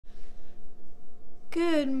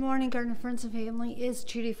Good morning, garden friends and family. It's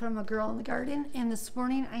Judy from A Girl in the Garden, and this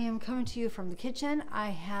morning I am coming to you from the kitchen.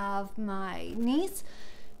 I have my niece,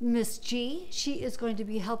 Miss G. She is going to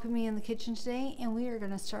be helping me in the kitchen today, and we are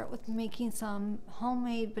going to start with making some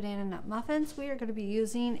homemade banana nut muffins. We are going to be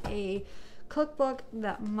using a cookbook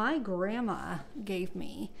that my grandma gave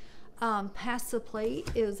me. Pass the Plate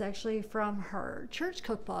is actually from her church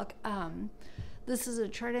cookbook. This is a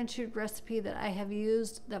tried and true recipe that I have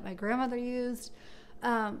used, that my grandmother used.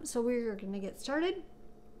 So we are going to get started,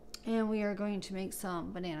 and we are going to make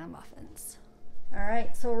some banana muffins. All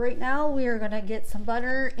right, so right now we are going to get some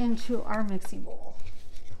butter into our mixing bowl.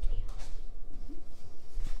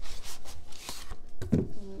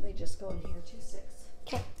 And they just go in here, 2 sticks.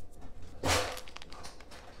 Okay.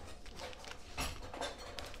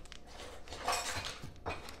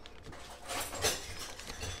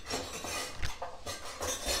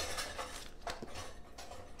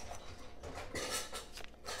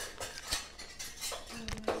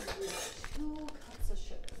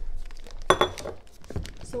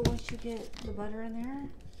 So once you get the butter in there,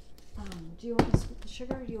 do you want to scoop the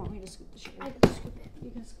sugar, or do you want me to scoop the sugar? I can scoop it. You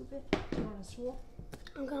can scoop it? Do you want a stool?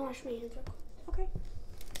 I'm gonna wash my hands real quick. Okay.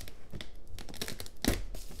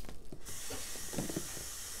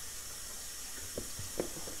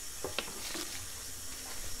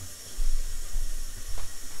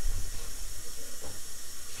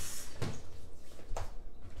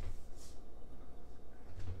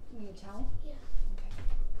 You need a towel? Yeah. Okay.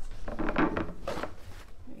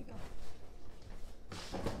 There you go.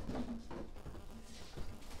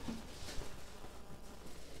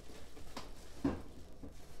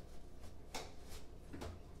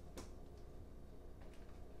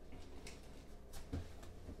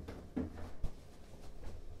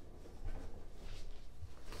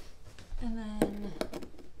 And then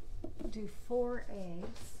do 4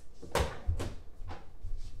 eggs.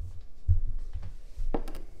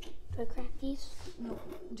 Do I crack these? No,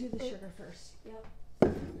 do the sugar first. Yep.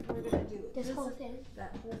 We're gonna do This whole is- thing?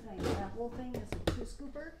 That whole thing. That whole thing is a 2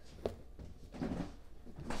 scooper.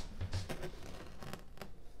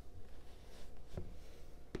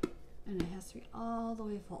 And it has to be all the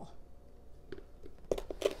way full.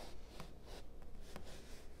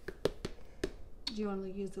 Do you want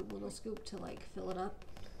to use a little scoop to like fill it up?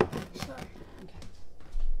 Sure. Okay.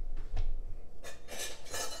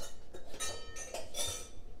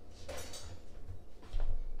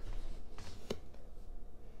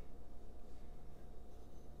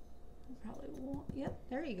 Probably won't. Yep,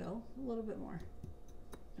 there you go. A little bit more.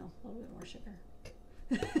 No, a little bit more sugar.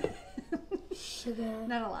 Sugar.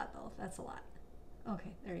 Not a lot though. That's a lot.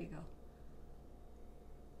 Okay, there you go.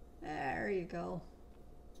 There you go.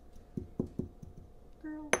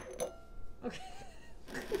 Girl. Okay.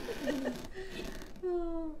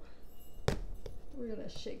 Oh. We're gonna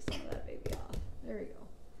shake some of that baby off. There you go.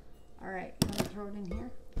 All right, I'm gonna throw it in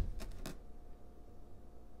here.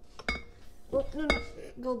 Oh, no,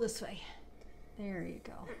 go this way. There you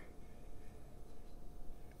go.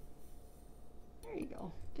 There you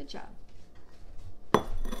go. Good job. All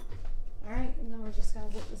right, and then we're just gonna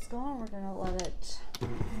get this going. We're gonna let it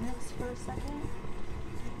mix for a second.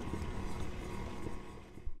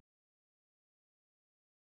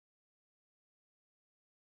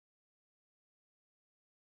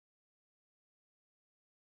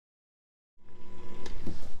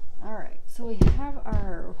 All right, so we have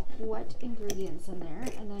our wet ingredients in there,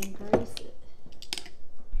 and then Grace.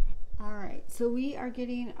 All right, so we are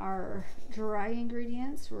getting our dry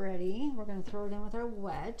ingredients ready. We're gonna throw it in with our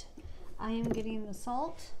wet. I am getting the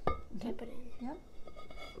salt. Dip it in. Yep.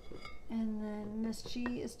 And then Miss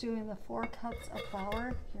G is doing the 4 cups of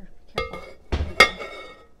flour. Here, be careful. There you go.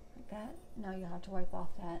 Like that. Now you'll have to wipe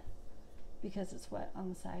off that because it's wet on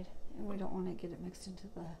the side, and we don't want to get it mixed into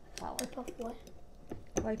the flour. Wipe off what?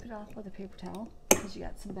 Wipe it off with a paper towel because you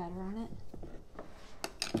got some batter on it.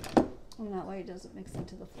 And that way it doesn't mix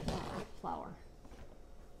into the flour.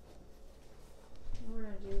 And we're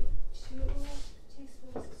going to do 2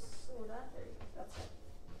 teaspoons of soda. There you go. That's it.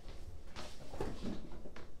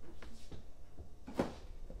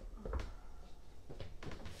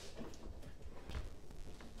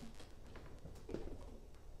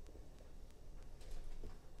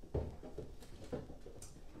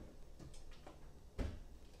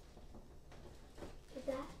 Like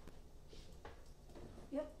that?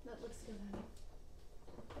 Yep, that looks good, honey.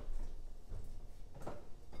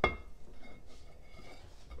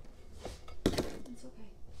 It's okay.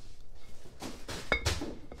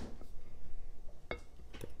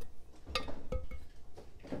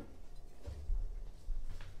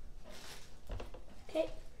 Okay.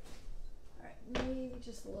 All right, maybe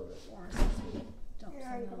just a little bit more since we Don't Here, say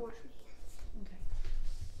I'm no. gonna wash my hands. Okay.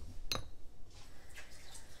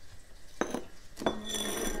 And then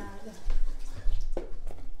we're gonna add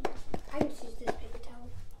I can just use this paper towel.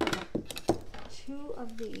 2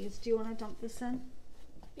 of these. Do you want to dump this in?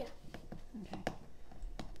 Yeah. Okay.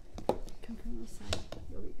 Come from this side.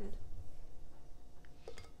 You'll be good.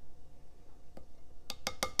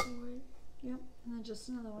 One. Yep. And then just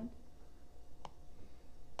another one.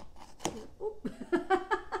 Oop.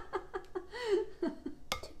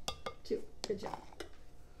 2. Good job.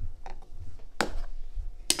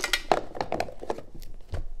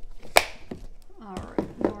 All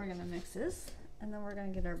right. Now we're gonna mix this, and then we're gonna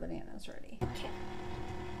get our bananas ready. Okay.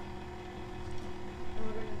 And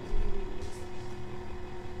we're gonna use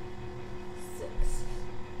 6.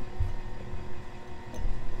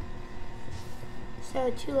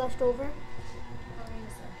 So 2 left over. How many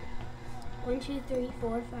is there? 1, 2, 3,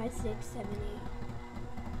 4, 5, 6, 7, 8.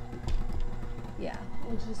 Yeah,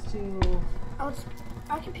 we'll just do.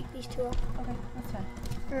 I can pick these 2 up. Okay, that's fine.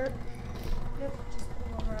 Or Yep, just put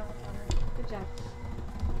them over on the counter. Good job.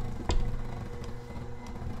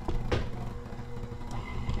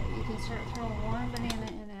 Okay, you can start throwing 1 banana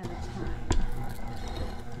in at a time.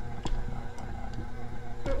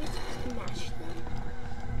 aren't we supposed to mash them?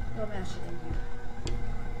 Go mash it in here.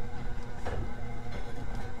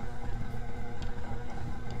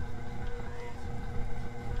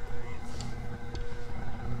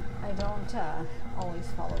 I don't always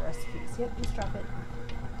follow recipes. Yep, just drop it.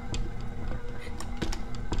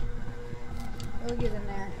 It'll get in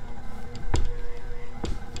there.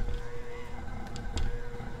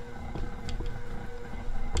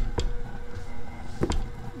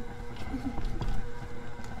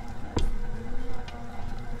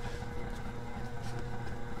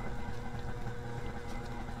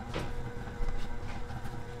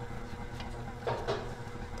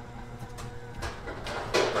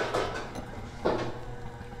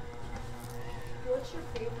 What's your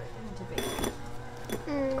favorite thing to bake?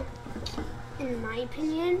 In my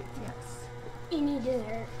opinion, Yes. any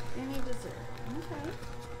dessert. Any dessert. Okay.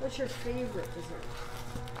 What's your favorite dessert?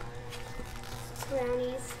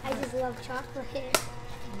 Brownies. I just love chocolate.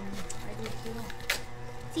 I do too.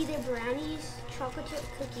 It's either brownies, chocolate chip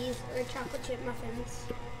cookies, or chocolate chip muffins.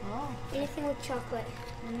 Oh, Anything with chocolate.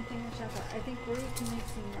 anything with chocolate. I think we can make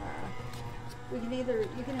some,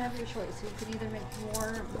 you can have your choice. You can either make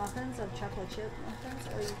more muffins of chocolate chip muffins,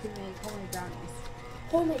 or you can make homemade brownies.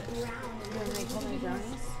 Homemade You want to make brownies. homemade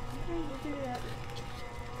brownies? Okay, we can do that.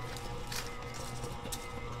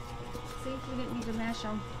 See, we didn't need to mash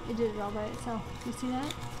them. It did it all by itself. You see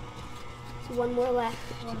that? So 1 more left.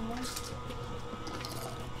 1 more.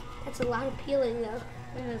 That's a lot of peeling though.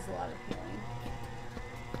 It is a lot of peeling.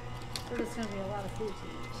 But it's going to be a lot of food to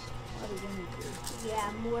eat. A lot of yummy food.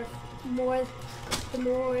 Yeah, the more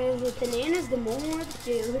the bananas, the more the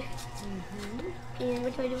food. Mm-hmm. And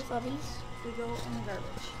what do I do with all these? We go in the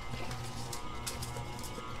garbage.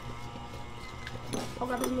 I'll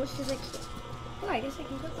grab as much as I can. Oh, I guess I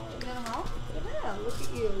can cook all of You them. got them all? Yeah, look at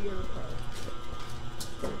you. You're a pro.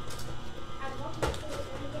 I'm looking for it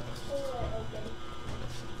when we get the cooler open.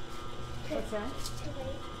 What's that? Too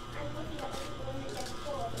late. I'm looking at it when we get the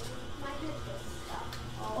cooler open. My head is stuck.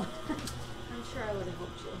 Oh, I'm sure I would have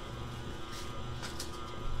helped you.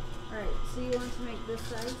 Alright, so you want to make this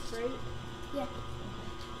size, right? Yeah.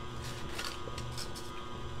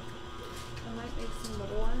 I might make some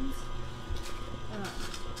little ones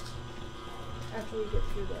after we get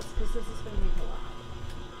through this, because this is going to make a lot.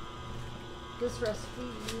 This recipe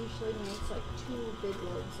usually makes like 2 big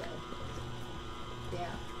loads of.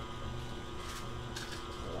 Yeah.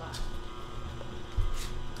 A lot. Do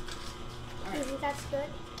you Alright, think that's good?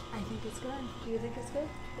 I think it's good. Do you think it's good?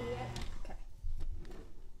 Yeah. Okay.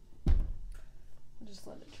 I'll just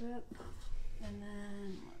let it drip. And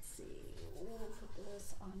then, let's see, we'll put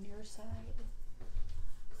this on your side.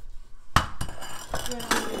 You want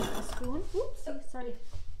to get a spoon? Oops, sorry.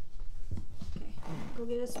 Okay, go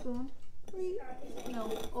get a spoon. No,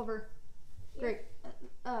 over. Great.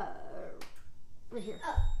 Right here.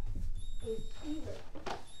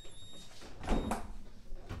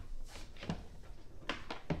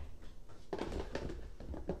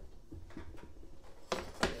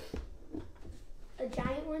 A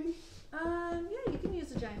giant one? Yeah, you can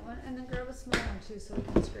use a giant one, and then grab a small one too, so we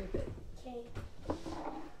can scrape it. Okay.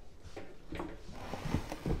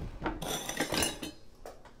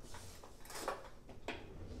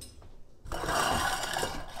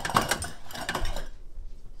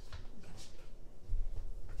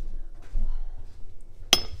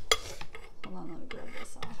 Hold on, let me grab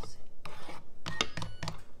this off.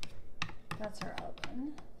 That's our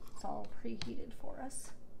oven. It's all preheated for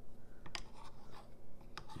us.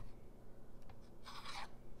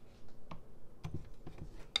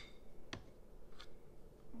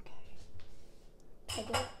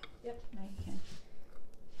 Okay. Yep, now you can.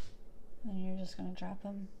 And you're just going to drop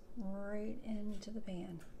them right into the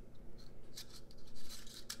pan.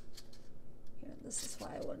 Here, this is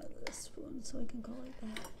why I wanted this spoon, so we can go like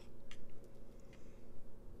that.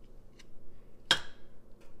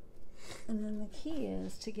 And then the key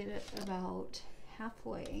is to get it about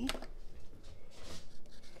halfway.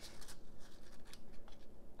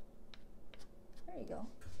 There you go.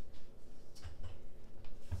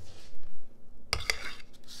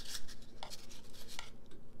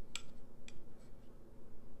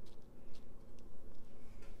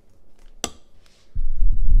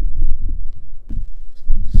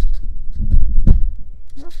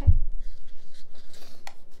 Okay.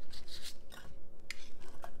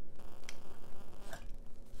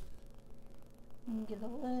 And get a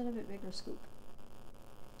little bit bigger scoop.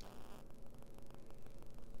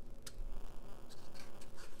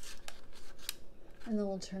 And then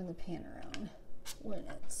we'll turn the pan around when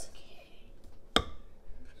it's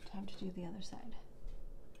time to do the other side.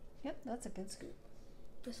 Yep, that's a good scoop.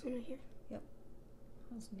 This one right here? Yep.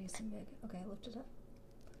 That's nice and big. Okay, lift it up.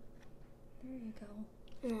 There you go.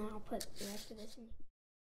 And then I'll put the rest of this in.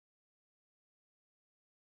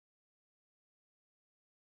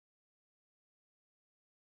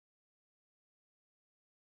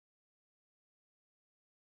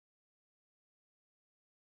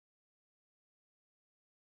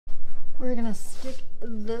 We're gonna stick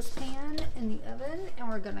this pan in the oven and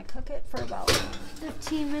we're gonna cook it for about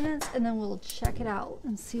 15 minutes and then we'll check it out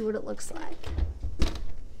and see what it looks like.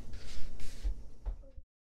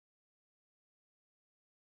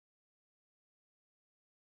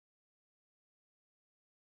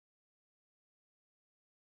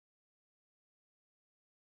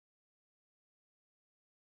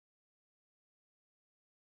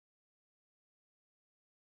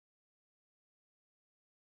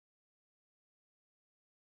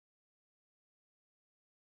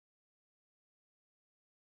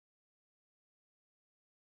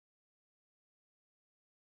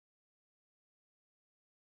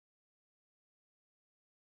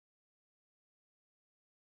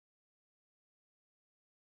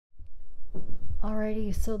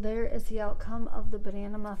 Alrighty, so there is the outcome of the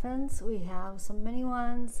banana muffins. We have some mini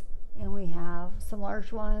ones and we have some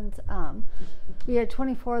large ones. We had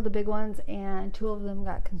 24 of the big ones and 2 of them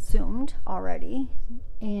got consumed already.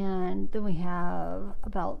 And then we have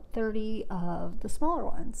about 30 of the smaller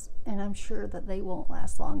ones. And I'm sure that they won't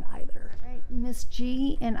last long either. Right, Miss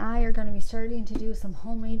G and I are going to be starting to do some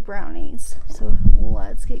homemade brownies. So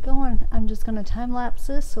let's get going. I'm just going to time lapse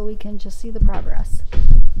this so we can just see the progress.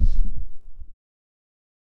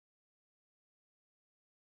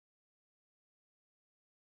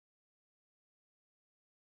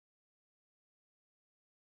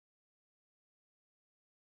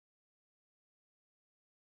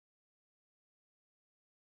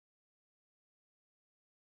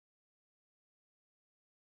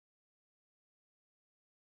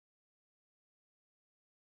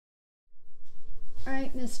 All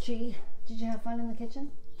right, Miss G, did you have fun in the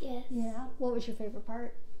kitchen? Yes. Yeah. What was your favorite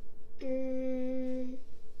part? Getting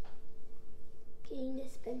to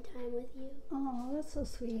spend time with you. Oh, that's so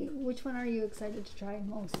sweet. Which one are you excited to try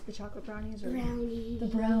most? The chocolate brownies or Brownies. the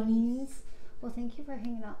brownies? Well, thank you for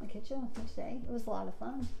hanging out in the kitchen with me today. It was a lot of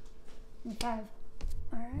fun. 5.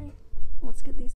 All right, let's get these.